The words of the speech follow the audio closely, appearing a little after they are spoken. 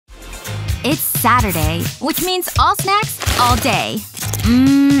It's Saturday, which means all snacks, all day.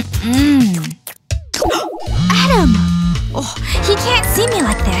 Adam! Oh, he can't see me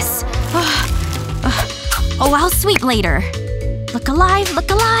like this. Oh, I'll sweep later. Look alive,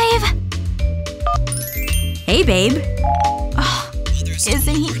 look alive! Hey, babe. Oh,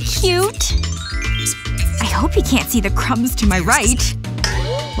 isn't he cute? I hope he can't see the crumbs to my right.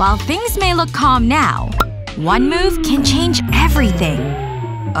 While things may look calm now, one move can change everything.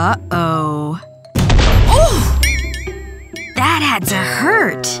 Uh-oh. Oh! That had to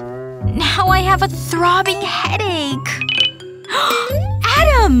hurt. Now I have a throbbing headache.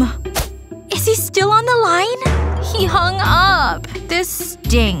 Adam! Is he still on the line? He hung up. This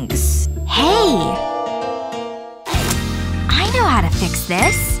stinks. Hey! I know how to fix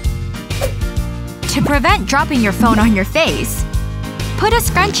this. To prevent dropping your phone on your face, put a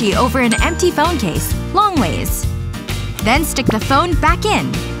scrunchie over an empty phone case, long ways. Then stick the phone back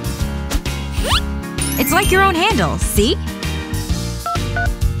in. It's like your own handle, see?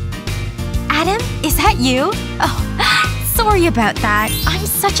 Adam, is that you? Oh, sorry about that. I'm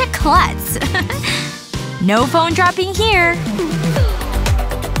such a klutz. No phone dropping here.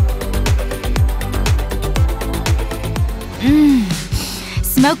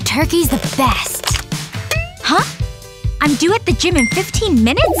 Smoked turkey's the best. Huh? I'm due at the gym in 15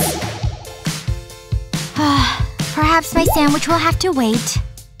 minutes? Perhaps my sandwich will have to wait.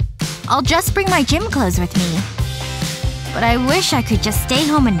 I'll just bring my gym clothes with me. But I wish I could just stay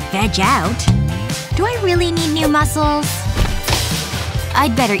home and veg out. Do I really need new muscles?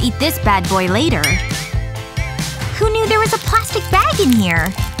 I'd better eat this bad boy later. Who knew there was a plastic bag in here?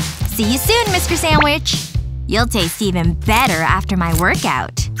 See you soon, Mr. Sandwich. You'll taste even better after my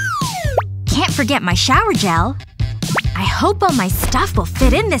workout. Can't forget my shower gel. I hope all my stuff will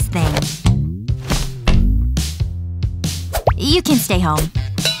fit in this thing. You can stay home.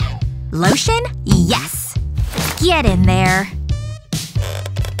 Lotion? Yes! Get in there.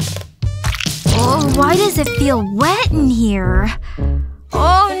 Oh, why does it feel wet in here?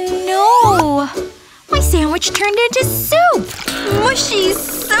 Oh no! My sandwich turned into soup! Mushy,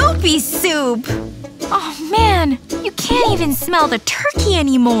 soapy soup! Oh man, you can't even smell the turkey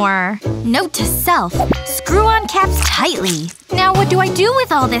anymore. Note to self, screw on caps tightly. Now what do I do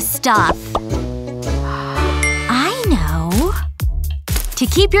with all this stuff? I know. To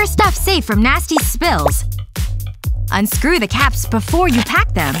keep your stuff safe from nasty spills, unscrew the caps before you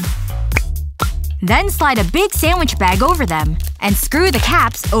pack them. Then slide a big sandwich bag over them, and screw the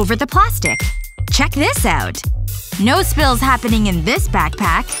caps over the plastic. Check this out. No spills happening in this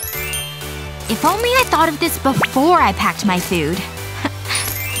backpack. If only I thought of this before I packed my food.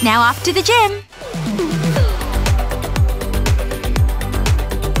 Now off to the gym.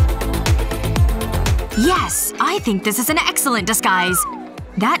 Yes, I think this is an excellent disguise.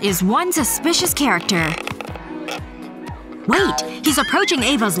 That is one suspicious character. Wait, he's approaching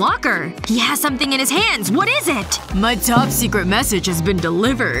Ava's locker. He has something in his hands. What is it? My top secret message has been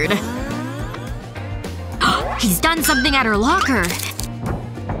delivered. He's done something at her locker.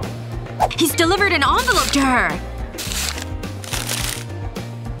 He's delivered an envelope to her.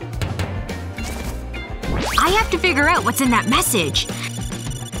 I have to figure out what's in that message.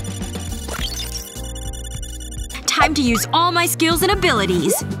 Time to use all my skills and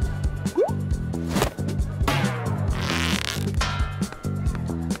abilities.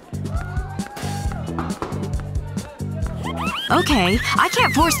 Okay, I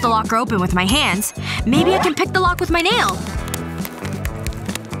can't force the locker open with my hands. Maybe I can pick the lock with my nail.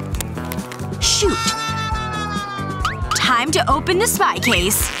 Shoot. Time to open the spy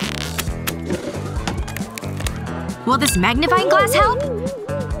case. Will this magnifying glass help?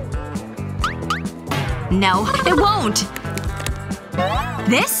 No, it won't.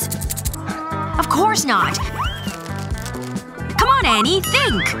 This? Of course not. Come on, Annie,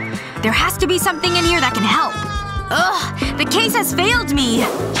 think. There has to be something in here that can help. Ugh, the case has failed me.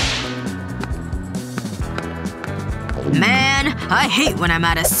 Man, I hate when I'm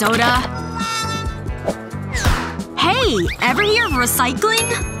out of soda. Hey, ever hear of recycling?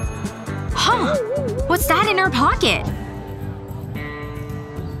 Huh. What's that in her pocket?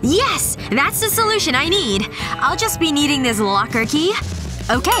 Yes! That's the solution I need. I'll just be needing this locker key.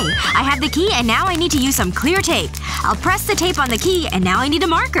 Okay, I have the key and now I need to use some clear tape. I'll press the tape on the key and now I need a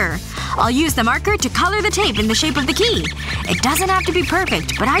marker. I'll use the marker to color the tape in the shape of the key. It doesn't have to be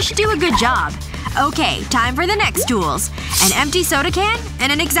perfect, but I should do a good job. Okay, time for the next tools. An empty soda can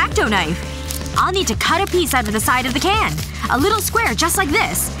and an X-Acto knife. I'll need to cut a piece out of the side of the can. A little square just like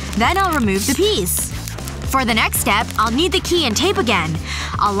this. Then I'll remove the piece. For the next step, I'll need the key and tape again.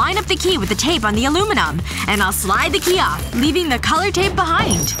 I'll line up the key with the tape on the aluminum. And I'll slide the key off, leaving the color tape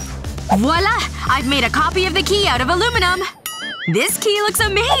behind. Voila! I've made a copy of the key out of aluminum! This key looks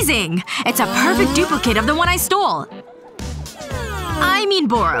amazing! It's a perfect duplicate of the one I stole. I mean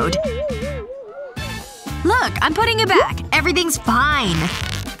borrowed. Look, I'm putting it back. Everything's fine.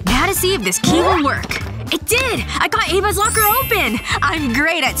 Now to see if this key will work. It did! I got Ava's locker open! I'm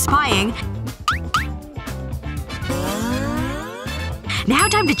great at spying. Now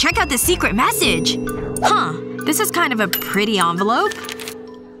time to check out the secret message. Huh. This is kind of a pretty envelope.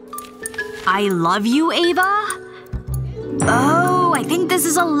 I love you, Ava? Oh, I think this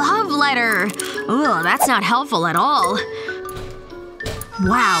is a love letter. Ugh, that's not helpful at all.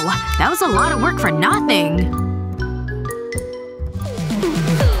 Wow, that was a lot of work for nothing.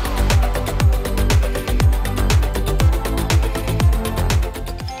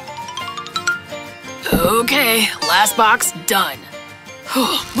 Okay, last box done.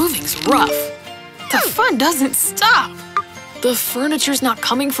 Moving's rough. The fun doesn't stop. The furniture's not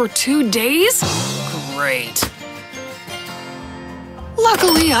coming for 2 days? Great.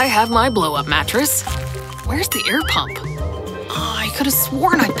 Luckily, I have my blow-up mattress. Where's the air pump? Oh, I could have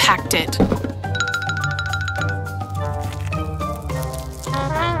sworn I packed it.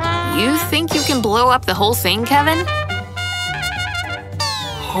 You think you can blow up the whole thing, Kevin?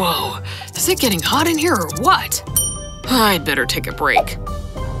 Whoa, is it getting hot in here or what? I'd better take a break.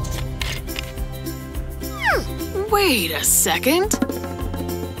 Wait a second.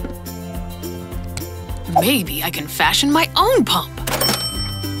 Maybe I can fashion my own pump.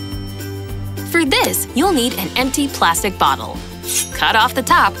 For this, you'll need an empty plastic bottle. Cut off the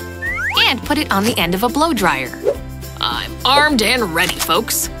top and put it on the end of a blow dryer. I'm armed and ready,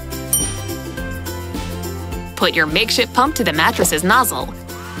 folks. Put your makeshift pump to the mattress's nozzle.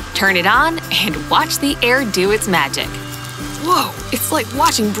 Turn it on and watch the air do its magic. Whoa, it's like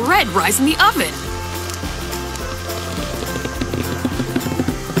watching bread rise in the oven.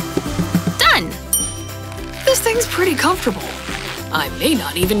 Done! This thing's pretty comfortable. I may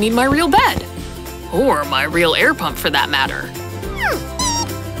not even need my real bed. Or my real air pump for that matter.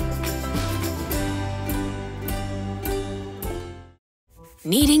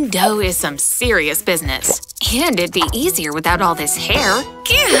 Kneading dough is some serious business. And it'd be easier without all this hair.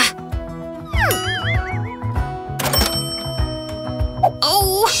 Gah!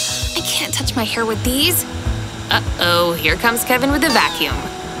 Oh, I can't touch my hair with these. Uh-oh, here comes Kevin with the vacuum.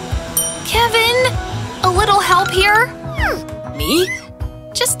 Kevin! A little help here? Me?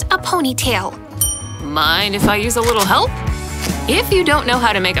 Just a ponytail. Mind if I use a little help? If you don't know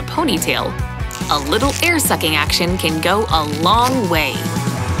how to make a ponytail, a little air-sucking action can go a long way.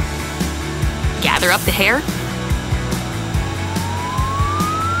 Gather up the hair.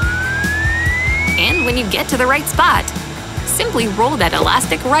 And when you get to the right spot, simply roll that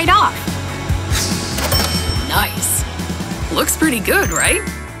elastic right off. Nice. Looks pretty good, right?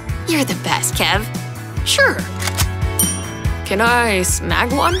 You're the best, Kev. Sure. Can I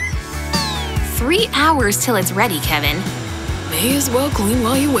snag one? 3 hours till it's ready, Kevin. May as well clean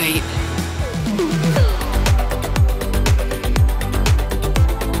while you wait.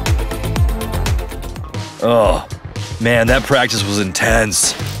 Oh, man, that practice was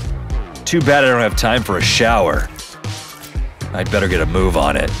intense. Too bad I don't have time for a shower. I'd better get a move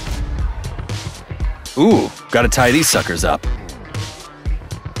on it. Ooh, gotta tie these suckers up.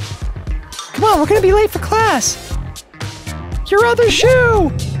 Come on, we're gonna be late for class. Your other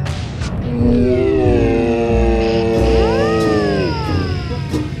shoe!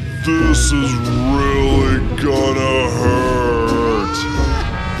 This is really gonna hurt.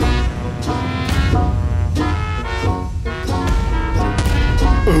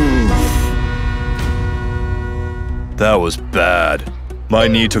 Oof. That was bad. My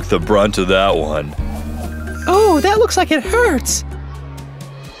knee took the brunt of that one. Oh, that looks like it hurts.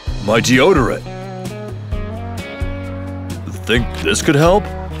 My deodorant. Think this could help?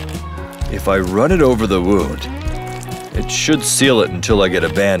 If I run it over the wound, it should seal it until I get a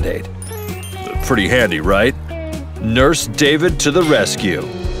Band-Aid. Pretty handy, right? Nurse David to the rescue.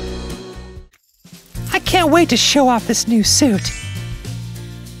 I can't wait to show off this new suit.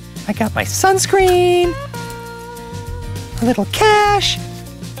 I got my sunscreen, a little cash.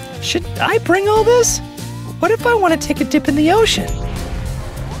 Should I bring all this? What if I want to take a dip in the ocean?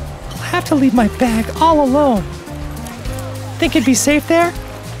 I'll have to leave my bag all alone. Think it'd be safe there?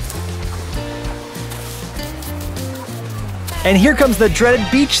 And here comes the dreaded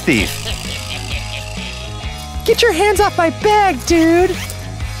beach thief. Get your hands off my bag, dude!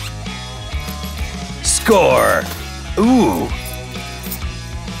 Score! Ooh.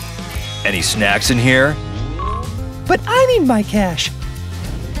 Any snacks in here? But I need my cash.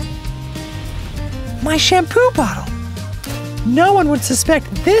 My shampoo bottle. No one would suspect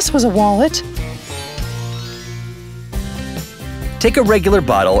this was a wallet. Take a regular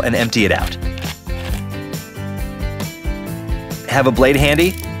bottle and empty it out. Have a blade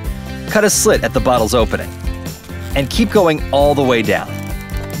handy? Cut a slit at the bottle's opening. And keep going all the way down.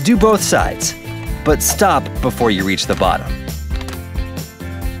 Do both sides, but stop before you reach the bottom.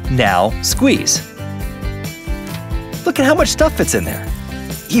 Now, squeeze. Look at how much stuff fits in there.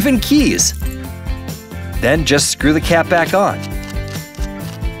 Even keys. Then just screw the cap back on.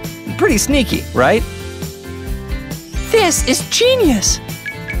 Pretty sneaky, right? This is genius!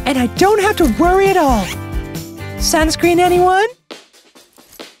 And I don't have to worry at all. Sunscreen, anyone?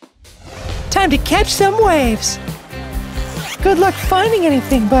 Time to catch some waves. Good luck finding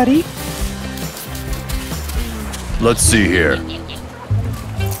anything, buddy. Let's see here.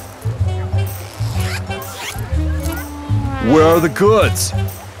 Where are the goods?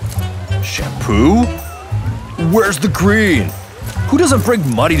 Shampoo? Where's the green? Who doesn't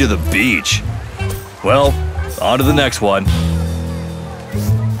bring money to the beach? Well, on to the next one.